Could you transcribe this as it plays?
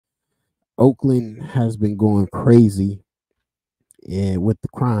Oakland has been going crazy with the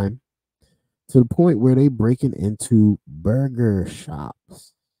crime to the point where they breaking into burger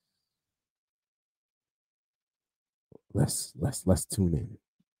shops. Let's tune in.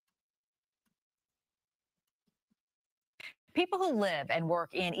 People who live and work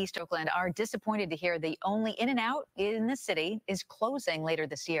in East Oakland are disappointed to hear the only In-N-Out in the city is closing later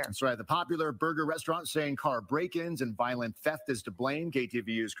this year. That's right. The popular burger restaurant saying car break-ins and violent theft is to blame.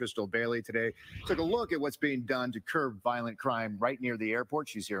 KTVU's Crystal Bailey today took a look at what's being done to curb violent crime right near the airport.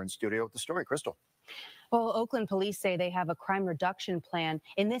 She's here in studio with the story. Crystal. Well, Oakland police say they have a crime reduction plan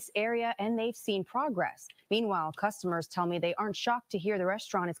in this area and they've seen progress. Meanwhile, customers tell me they aren't shocked to hear the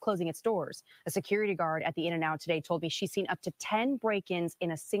restaurant is closing its doors. A security guard at the In-N-Out today told me she's seen up to 10 break-ins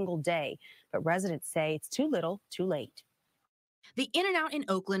in a single day. But residents say it's too little, too late. The In-N-Out in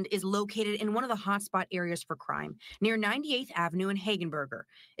Oakland is located in one of the hotspot areas for crime, near 98th Avenue and Hagenberger.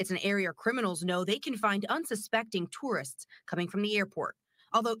 It's an area criminals know they can find unsuspecting tourists coming from the airport.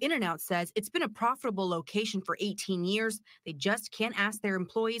 Although In-N-Out says it's been a profitable location for 18 years, they just can't ask their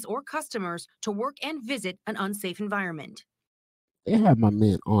employees or customers to work and visit an unsafe environment. They have my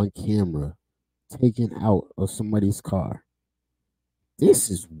man on camera taken out of somebody's car. This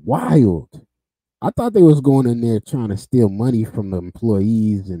is wild. I thought they was going in there trying to steal money from the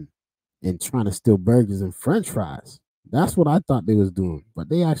employees and trying to steal burgers and french fries. That's what I thought they was doing. But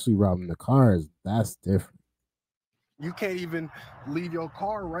they actually robbing the cars. That's different. You can't even leave your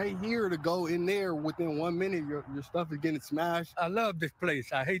car right here to go in there. Within 1 minute, your stuff is getting smashed. I love this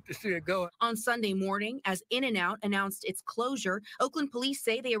place. I hate to see it go. On Sunday morning, as In-N-Out announced its closure, Oakland police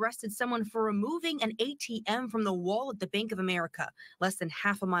say they arrested someone for removing an ATM from the wall at the Bank of America, less than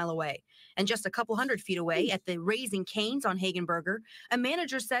half a mile away. And just a couple hundred feet away at the Raising Cane's on Hagenberger, a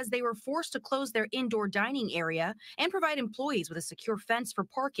manager says they were forced to close their indoor dining area and provide employees with a secure fence for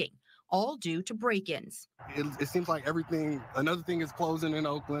parking, all due to break-ins. It seems like another thing is closing in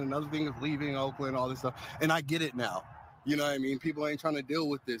Oakland, another thing is leaving Oakland, all this stuff. And I get it now. You know what I mean? People ain't trying to deal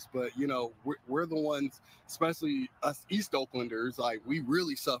with this, but, you know, we're the ones, especially us East Oaklanders, like, we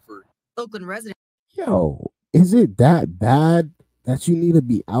really suffered. Oakland residents. Yo, is it that bad that you need to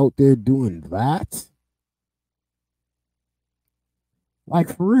be out there doing that?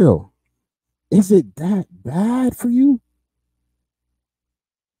 Like, for real. Is it that bad for you?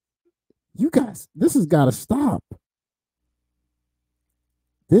 You guys, this has got to stop.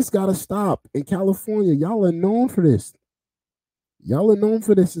 This got to stop. In California, y'all are known for this. Y'all are known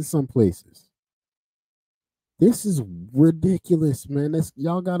for this in some places. This is ridiculous, man.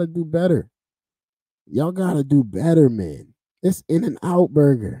 Y'all got to do better. Y'all got to do better, man. This In-N-Out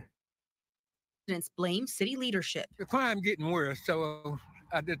burger. Residents blame city leadership. The crime getting worse, so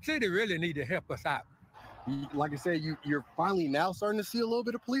the city really need to help us out. Like I said, you're finally now starting to see a little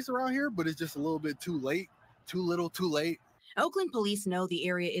bit of police around here, but it's just a little bit too late. Too little, too late. Oakland police know the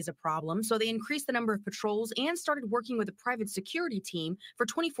area is a problem, so they increased the number of patrols and started working with a private security team for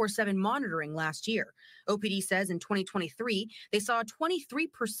 24/7 monitoring last year. OPD says in 2023, they saw a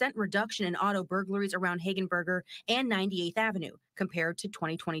 23% reduction in auto burglaries around Hagenberger and 98th Avenue compared to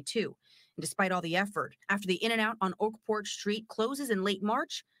 2022. And despite all the effort, after the In-N-Out on Oakport Street closes in late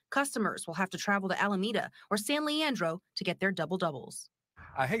March, customers will have to travel to Alameda or San Leandro to get their double-doubles.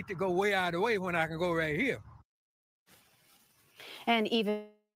 I hate to go way out of the way when I can go right here. And even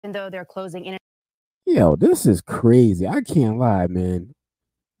though they're closing in. Yo, this is crazy. I can't lie, man.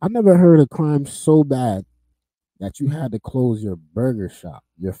 I never heard of crime so bad that you had to close your burger shop,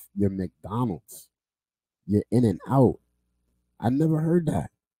 your McDonald's, your In-N-Out. I never heard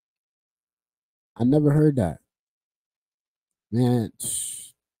that. I never heard that. Man,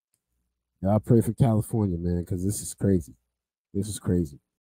 y'all pray for California, man, because this is crazy. This is crazy.